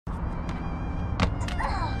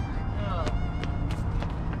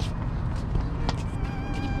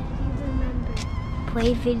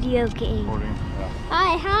play video games. Yeah.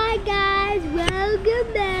 Hi guys,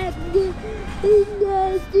 welcome back to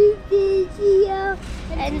another video.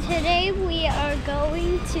 And today we are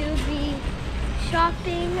going to be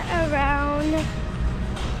shopping around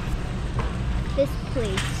this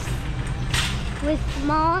place with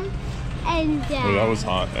Mom and Dad. Oh, that was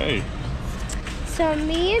hot. Hey. So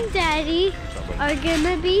me and Daddy are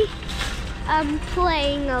gonna be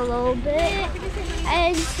playing a little bit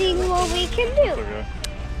and seeing what we can do. Okay.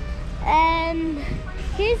 And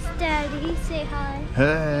here's Daddy. Say hi.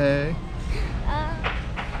 Hey.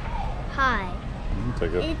 Hi.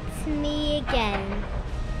 Take it. It's me again.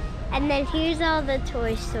 And then here's all the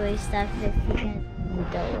Toy Story stuff if you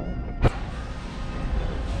guys don't.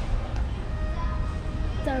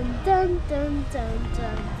 Dun dun dun dun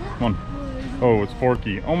dun. Come on. Oh, it's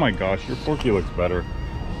Forky. Oh my gosh, your Forky looks better.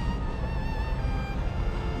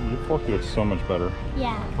 Your Forky looks so much better.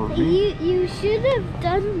 Yeah. Forky? You should have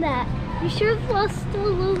done that. You should have lost a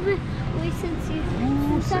little bit weight since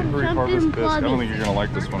I'm Savory harvest bisque. I don't think you're gonna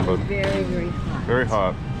like this one, but Very, very hot. very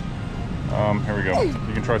hot. Here we go. You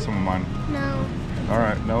can try some of mine. No. All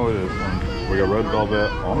right, no, it is. We got red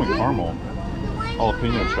velvet, almond caramel,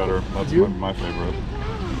 jalapeno cheddar. That's my favorite.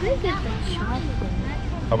 Look at the chocolate.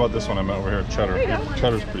 How about this one I'm over here? Cheddar.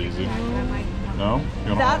 Cheddar's pretty easy. No?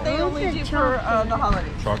 You That want they only do for the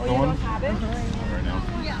holidays. chocolate one? Right now.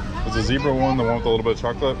 Is the zebra one the one with a little bit of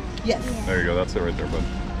chocolate? Yes. There you go. That's it right there, bud. I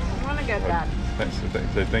want to get that. Thanks.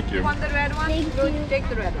 Say thank you. You want the red one? Thank Go you. take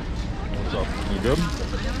the red one. What's up? You good?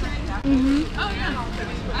 Mm-hmm. Over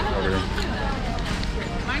here.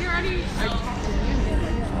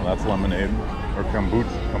 Oh, that's lemonade or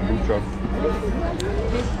kombucha.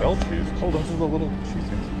 Bell cheese. Oh, those are the little cheese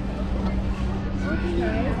things.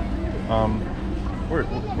 Where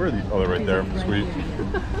are these? Oh, they're right there. Sweet.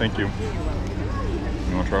 Thank you.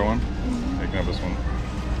 You want to try one? You can have this one.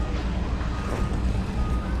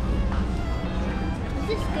 Is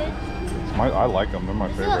this good? I like them. They're my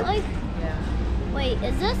Is it favorite. like, wait,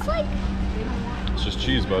 is this like? It's just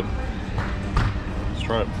cheese, bud. Let's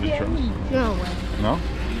try it. Did you try it? No way. No?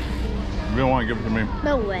 You don't want to give it to me?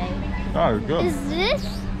 No way. Oh, good. Is this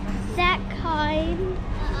that kind?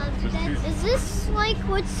 Just cheese. Is this like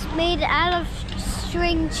what's made out of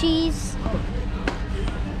string cheese?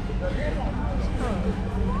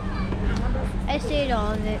 I said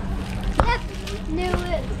all of it. Yep, knew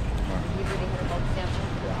it.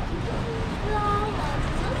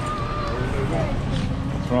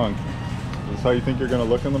 What's wrong? Is this how you think you're going to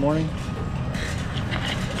look in the morning?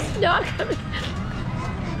 No,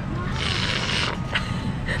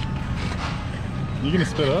 You going to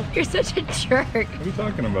spit up? you're such a jerk. What are you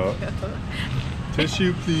talking about?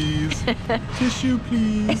 Tissue, please. Tissue,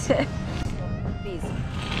 please. Please.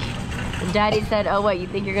 Daddy said, oh, what, you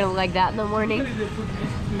think you're going to look like that in the morning?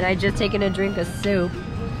 And I just taken a drink of soup.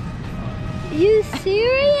 You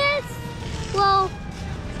serious? Well,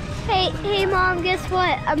 hey, Mom, guess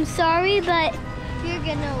what? I'm sorry, but you're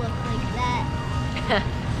gonna look like that.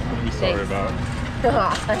 What are you sorry about?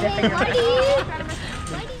 Hey,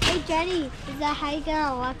 Hey, Jenny, is that how you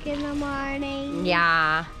gonna look in the morning?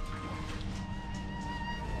 Yeah.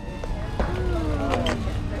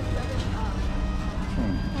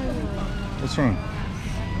 What's wrong?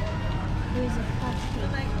 There's a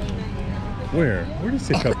cupcake. Where? Where does it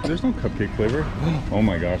say cup? There's no cupcake flavor. Oh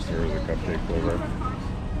my gosh, there is a cupcake flavor.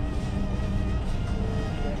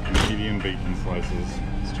 Canadian bacon slices.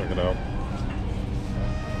 Let's check it out.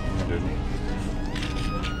 I did.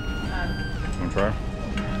 Want to try?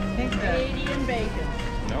 Canadian bacon.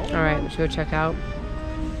 No? All right, we should go check out.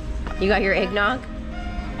 You got your eggnog?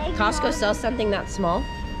 Costco sells something that small.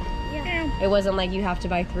 Yeah. It wasn't like you have to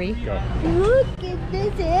buy 3. Go. Look at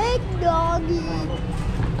this eggnog.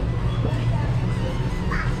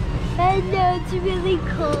 I know it's really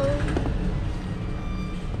cold.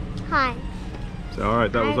 Hi. So, all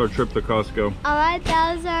right, that was our trip to Costco. Alright,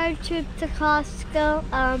 that was our trip to Costco.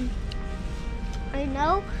 I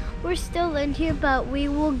know we're still in here, but we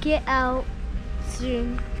will get out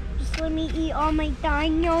soon. Just let me eat all my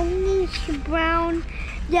Danish brown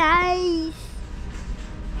rice.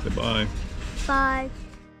 Say bye. Bye.